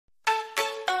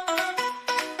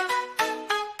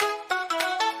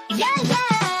yeah, yeah.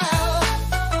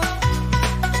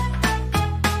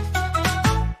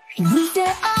 We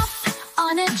set off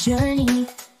on a journey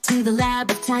to the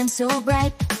lab of time so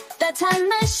bright. The time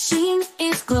machine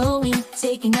is glowing,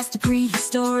 taking us to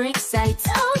prehistoric sites.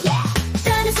 Oh yeah!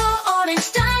 Dinosaur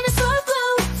orange, dinosaur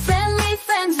blue, friendly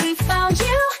friends, we found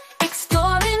you.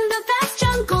 Exploring the vast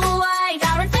jungle wide,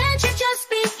 our adventure just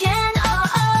began. Oh,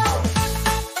 oh.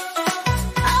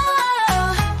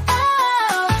 Oh,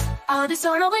 oh, oh. This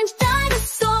orange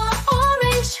dinosaur,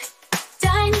 orange.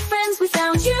 Tiny friends, we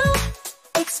found you.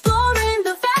 Exploring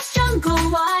the vast jungle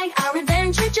wide, our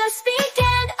adventure just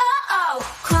began. Oh, oh.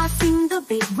 Crossing the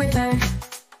big river,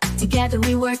 together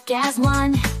we work as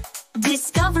one.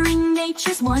 Discovering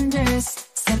nature's wonders,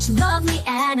 such lovely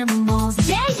animals.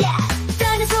 Yeah, yeah!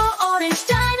 Dinosaur orange,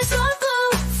 dinosaur blue,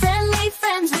 friendly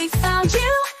friends, we found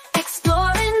you.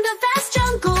 Exploring the vast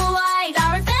jungle wide,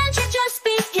 our adventure just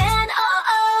began. Oh,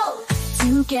 oh!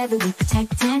 Together we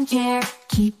protect and care,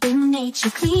 keeping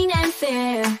nature clean and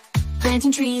fair.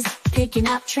 Planting trees, picking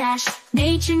up trash,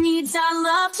 nature needs our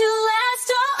love to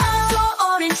last. Oh, oh! So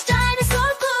orange,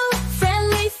 dinosaur blue,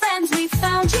 friendly friends, we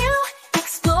found you.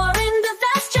 Exploring the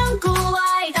vast jungle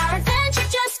wide, our adventure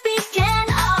just began.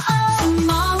 Oh, oh!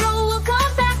 Tomorrow we'll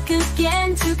come back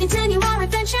again to continue our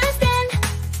adventures then.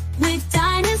 With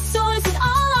dinosaurs and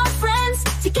all our friends,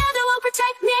 together we'll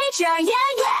protect nature. Yeah,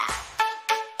 yeah!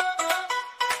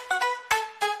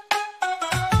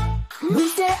 We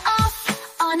set off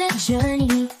on a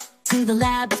journey to the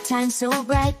lab of time so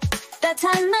bright. The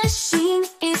time machine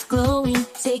is glowing,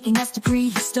 taking us to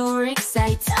prehistoric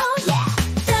sites. Oh yeah!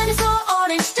 Dinosaur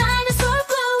orange, dinosaur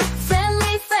blue,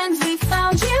 friendly friends, we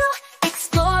found you.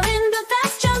 Exploring the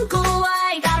vast jungle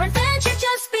wide, our adventure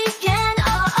just began.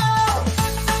 Oh, oh.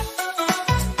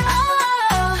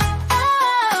 Oh,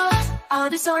 oh, oh.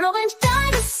 This orange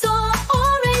dinosaur,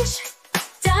 orange.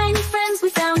 Tiny friends, we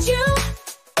found you.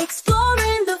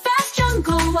 Exploring the vast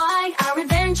jungle wide, our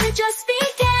adventure just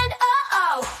began. Oh,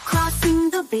 oh. Crossing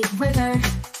the big river,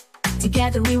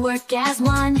 together we work as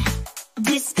one.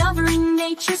 Discovering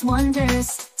nature's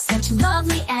wonders, such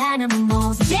lovely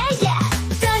animals. Yeah, yeah!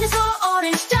 Dinosaur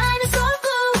orange, dinosaur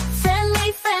blue,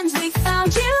 friendly friends, we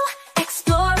found you.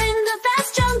 Exploring the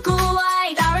vast jungle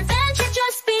wide, our adventure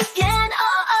just began.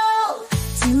 Oh, oh!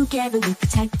 Together we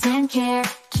protect and care,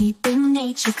 keeping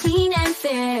nature clean and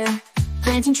fair.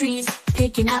 Planting trees,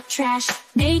 picking up trash,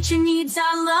 nature needs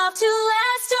our love to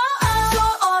last. Oh, oh!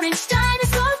 So orange,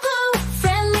 dinosaur blue,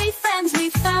 friendly friends, we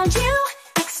found you.